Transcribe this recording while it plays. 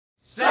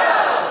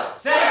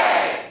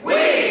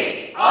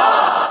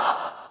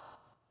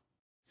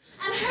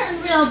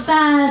so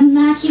bad,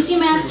 Mac. You see,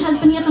 my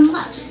ex-husband, he up and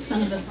left,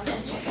 son of a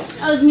bitch.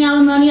 Owes me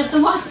alimony up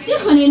the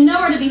wazoo and ain't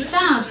nowhere to be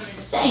found.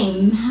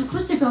 Say, Mac,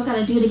 what's a girl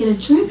gotta do to get a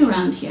drink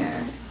around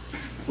here?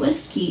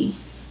 Whiskey.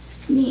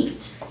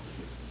 Neat.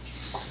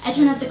 I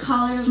turn up the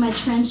collar of my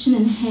trench and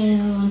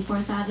inhale on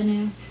 4th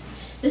Avenue.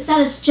 The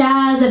saddest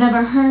jazz I've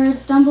ever heard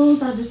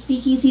stumbles out of the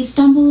speakeasy,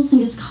 stumbles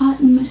and gets caught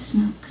in my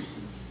smoke.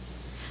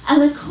 I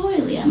look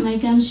coyly at my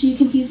gumshoe,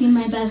 confusing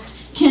my best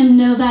Kim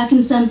Novak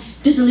and some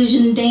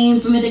disillusioned dame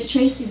from a Dick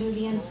Tracy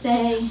movie and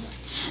say,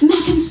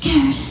 Mac, I'm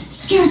scared.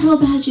 Scared real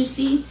bad, you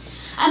see.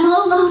 I'm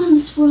all alone in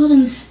this world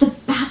and the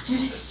bastard,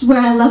 I swear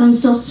I love him,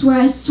 still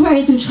swear, I swear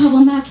he's in trouble,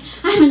 Mac.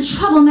 I'm in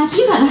trouble, Mac,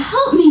 you gotta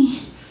help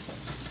me.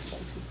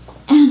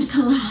 And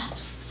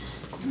collapse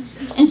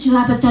into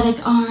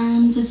apathetic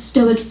arms, a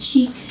stoic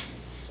cheek.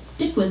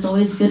 Dick was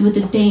always good with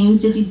the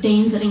dames, dizzy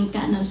dames that ain't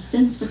got no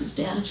sense but to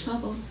stay out of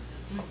trouble.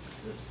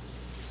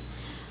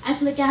 I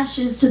flick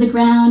ashes to the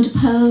ground,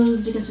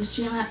 posed against a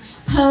street lamp,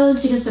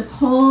 posed against a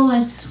pole.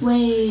 I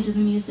sway to the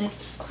music,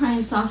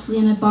 crying softly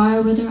in a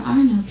bar where there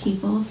are no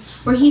people,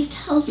 where Heath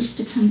tells us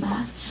to come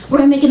back,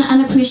 where I make an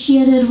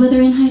unappreciated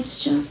Wuthering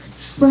Heights joke,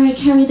 where I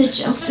carry the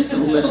joke just a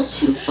little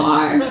too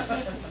far,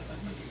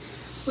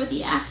 where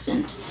the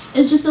accent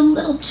is just a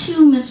little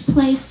too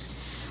misplaced,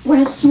 where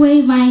I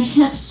sway my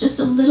hips just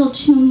a little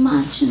too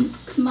much and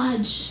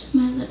smudge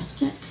my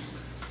lipstick.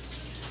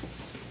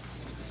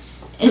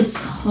 It's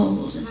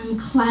cold, and I'm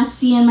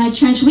classy in my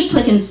trench. We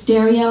click in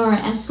stereo, our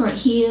escort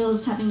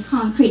heels, tapping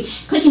concrete,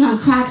 clicking on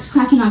cracks,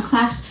 cracking on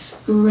clacks,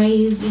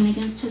 grazing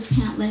against his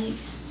pant leg.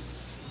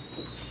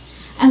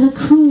 I look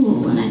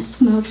cool when I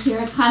smoke here,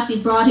 a classy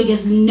broad who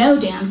gives no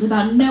damns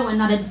about no one,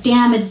 not a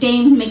damn, a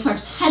dame who makes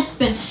Clark's head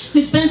spin,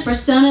 who spins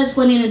personas,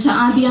 blending into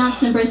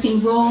ambiance,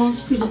 embracing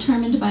roles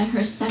predetermined by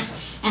her sex,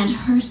 and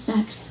her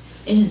sex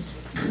is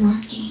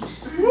working.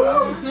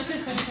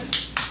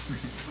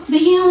 But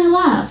he only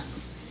laughs,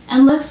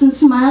 and looks and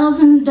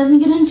smiles and doesn't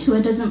get into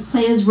it, doesn't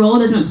play his role,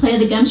 doesn't play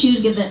the gumshoe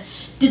to give the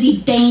dizzy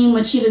dame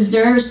what she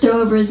deserves, throw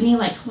over his knee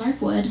like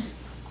Clark would.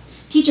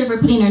 Teach her for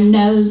putting her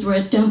nose where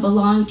it don't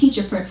belong, teach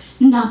her for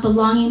not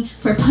belonging,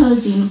 for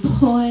posing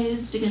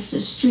poised against a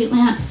street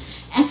lamp,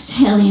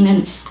 exhaling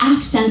and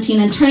accenting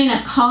and turning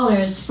up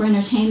collars for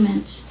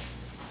entertainment.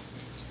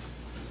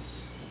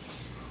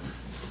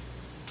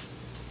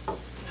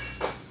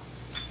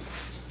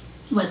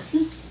 What's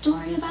this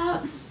story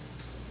about?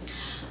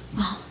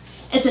 Well,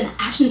 it's an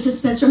action,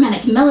 suspense,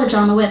 romantic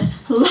melodrama with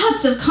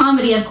lots of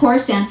comedy, of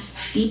course, and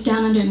deep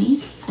down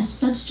underneath, a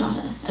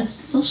substrata of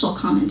social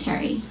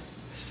commentary.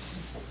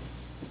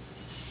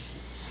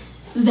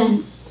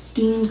 Vents,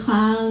 steam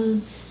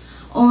clouds,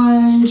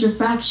 orange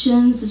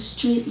refractions of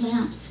street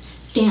lamps,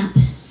 damp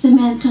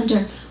cement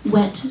under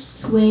wet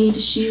suede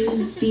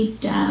shoes, beat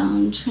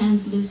down,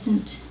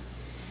 translucent.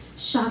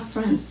 Shop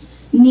fronts,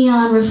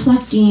 neon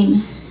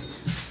reflecting,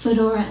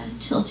 fedora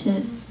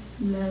tilted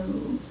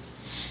low.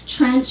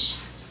 Trench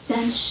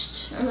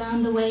cinched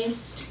around the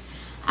waist,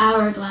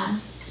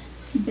 hourglass,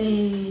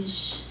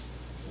 beige.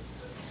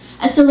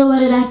 A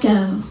silhouetted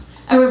echo,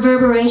 a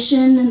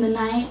reverberation in the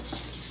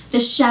night, the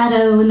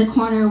shadow in the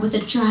corner with a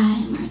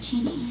dry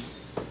martini.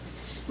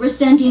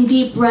 Rescending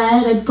deep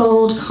red, a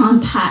gold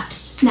compact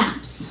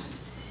snaps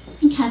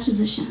and catches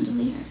a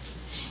chandelier,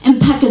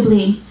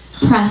 impeccably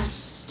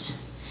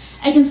pressed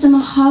against a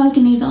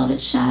mahogany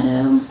velvet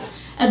shadow,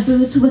 a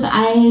booth with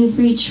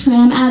ivory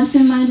trim,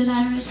 absent-minded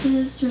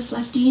irises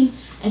reflecting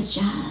a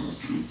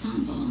jazz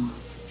ensemble,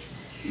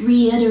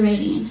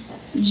 reiterating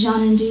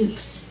John and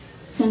Duke's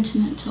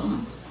sentimental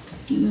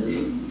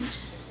mood.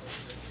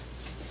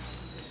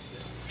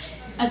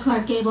 A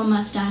Clark Gable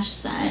mustache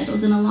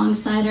sidles in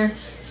alongside her,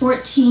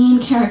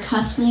 14-karat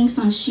cufflinks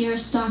on sheer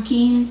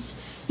stockings,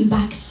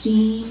 back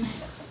seam,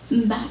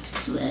 back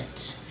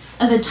slit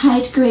of a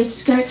tight gray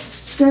skirt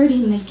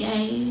skirting the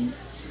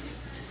gaze,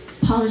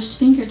 polished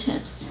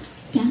fingertips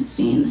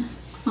dancing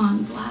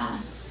on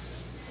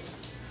glass.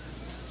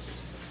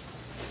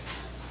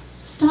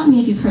 Stop me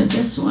if you've heard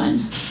this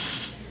one.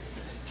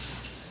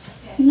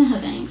 No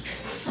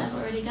thanks, I've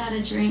already got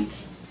a drink.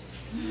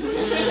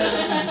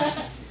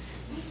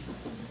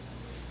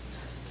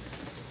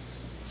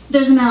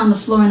 There's a man on the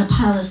floor in a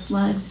pile of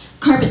slugs.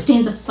 Carpet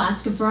stains a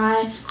flask of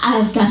rye.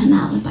 I've got an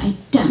alibi,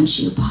 don't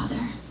you bother.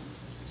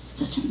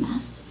 Such a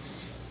mess.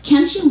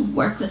 Can't you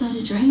work without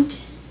a drink?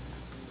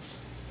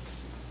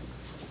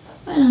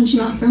 Why don't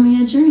you offer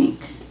me a drink?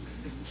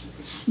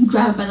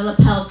 Grab him by the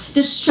lapels,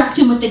 distract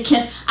him with a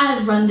kiss. I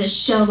run this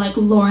show like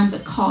Lauren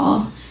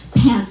Bacall.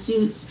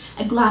 Pantsuits,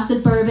 a glass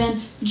of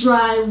bourbon,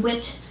 dry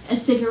wit, a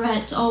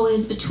cigarette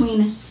always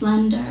between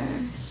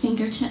slender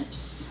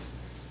fingertips.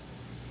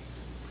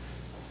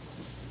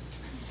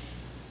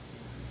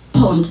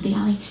 Pull him to the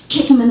alley,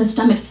 kick him in the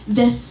stomach.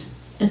 This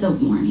is a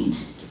warning.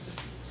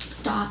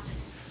 Stop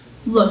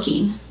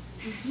looking.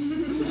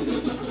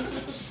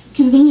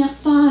 Convenient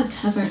fog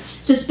cover,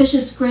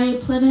 suspicious gray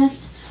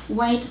Plymouth,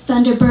 white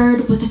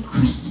Thunderbird with a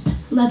crisp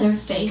leather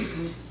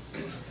face.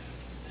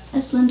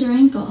 A slender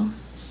ankle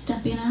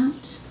stepping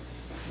out.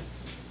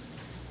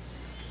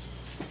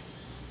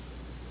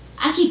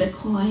 keep a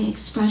coy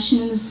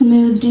expression and a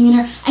smooth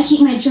demeanor. I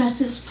keep my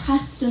dresses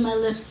pressed and my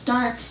lips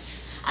dark.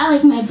 I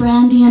like my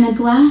brandy in a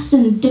glass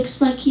and dicks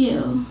like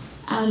you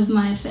out of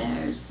my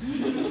affairs.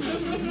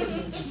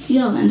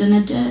 You'll end in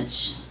a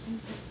ditch.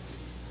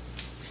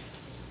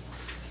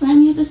 Light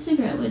me up a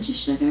cigarette, would you,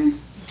 sugar?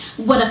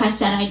 What if I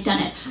said I'd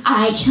done it?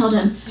 I killed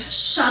him,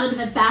 shot him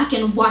in the back,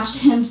 and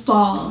watched him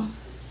fall.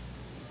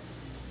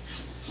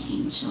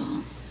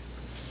 Angel,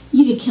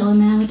 you could kill a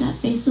man with that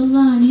face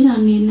alone. You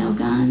don't need no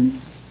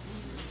gun.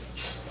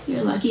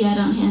 You're lucky I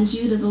don't hand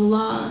you to the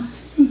law.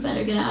 You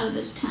better get out of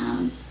this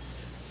town.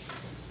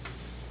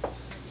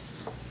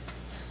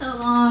 So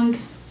long.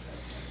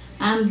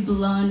 I'm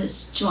blowing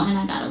this joint.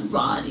 I got a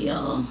raw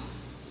deal.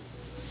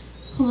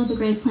 Pull up a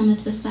gray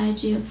Plymouth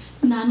beside you,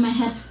 nod my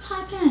head,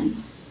 hop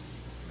in.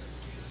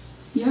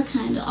 Your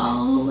kind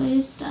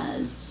always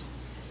does.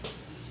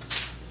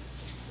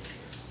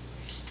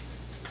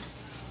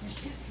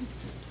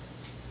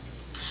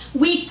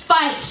 We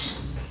fight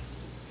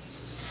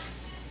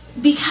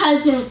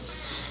because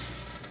it's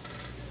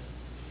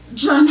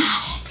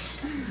dramatic.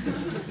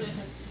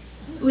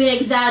 We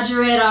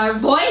exaggerate our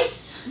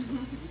voice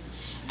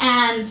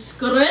and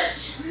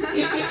script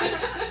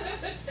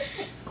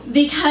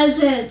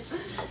because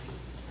it's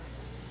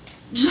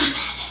dramatic.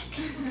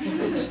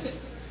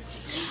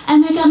 I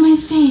make up my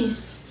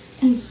face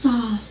in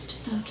soft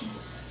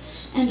focus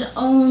and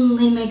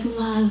only make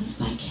love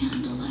by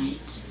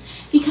candlelight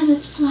because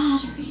it's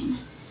flattering,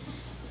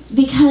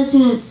 because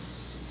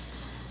it's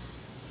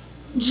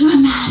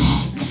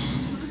dramatic.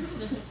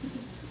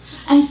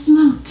 I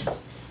smoke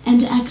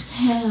and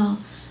exhale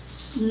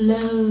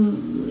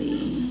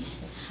slowly.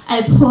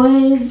 I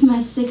poise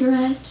my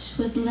cigarette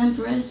with limp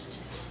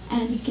wrist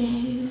and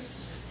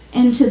gaze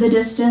into the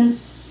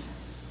distance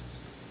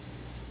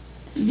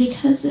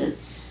because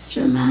it's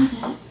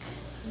dramatic.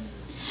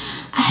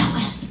 I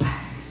whisper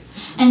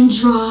and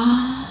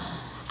draw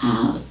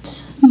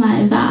out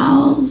my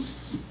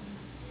vowels.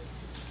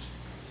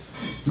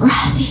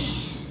 Breathy.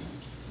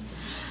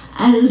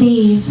 I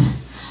leave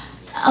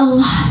a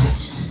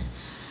lot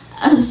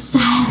of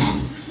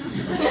silence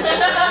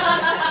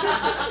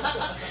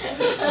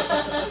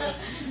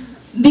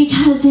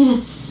because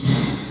it's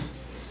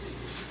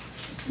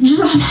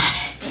dramatic.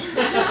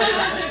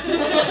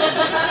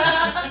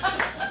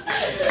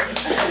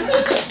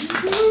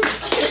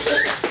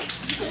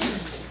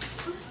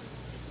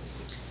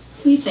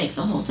 We fake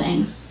the whole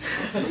thing.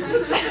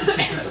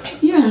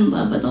 You're in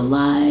love with a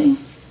lie.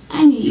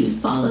 I knew you'd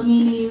follow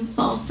me, knew you'd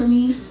fall for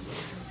me.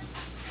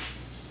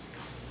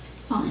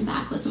 Falling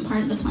back wasn't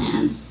part of the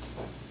plan.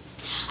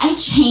 I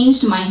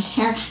changed my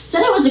hair,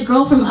 said I was a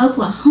girl from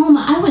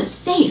Oklahoma. I was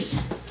safe.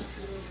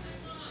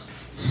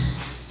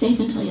 Safe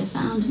until you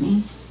found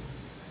me.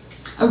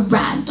 A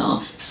rag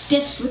doll,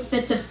 stitched with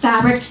bits of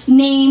fabric,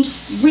 named,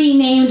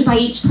 renamed by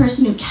each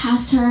person who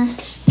casts her,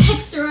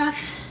 picks her up,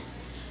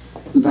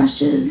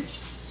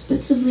 brushes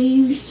bits of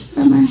leaves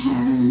from her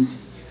hair.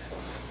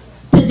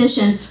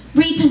 Positions,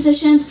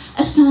 repositions,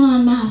 a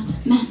sewn-on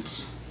mouth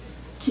meant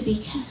to be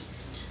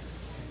kissed.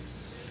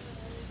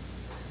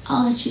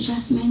 I'll let you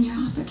dress me in your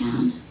opera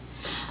gown.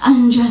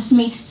 Undress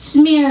me,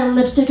 smear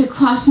lipstick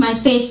across my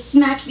face,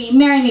 smack me,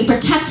 marry me,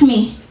 protect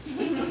me.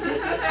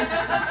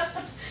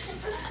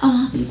 I'll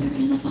help you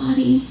bury the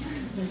body.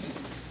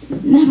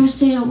 Never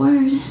say a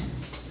word.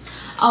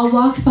 I'll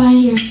walk by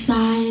your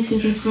side through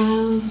the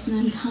groves in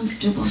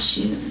uncomfortable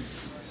shoes.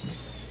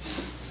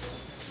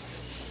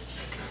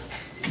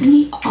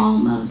 We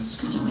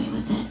almost got away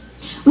with it.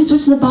 We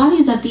switched the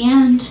bodies at the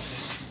end.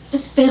 The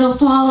fatal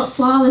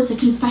flaw was the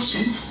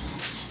confession,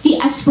 the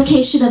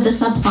explication of the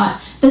subplot,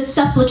 the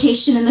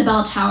supplication in the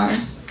bell tower.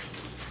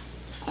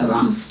 A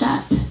wrong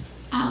step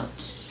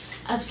out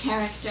of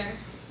character.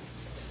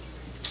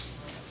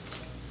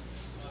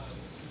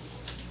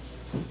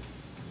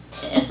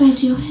 If I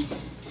do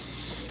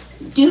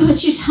it, do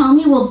what you tell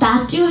me, will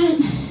that do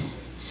it?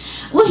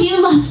 Will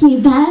you love me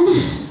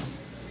then?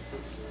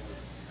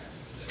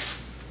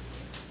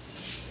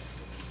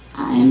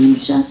 I'm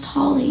just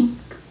Holly,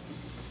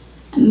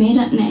 a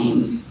made-up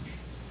name,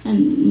 a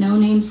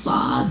no-name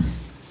slob,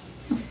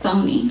 a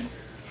phony.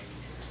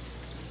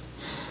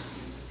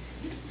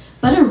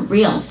 But a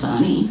real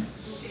phony.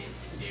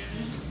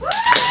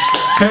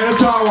 Hanna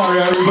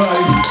Tawater,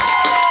 everybody.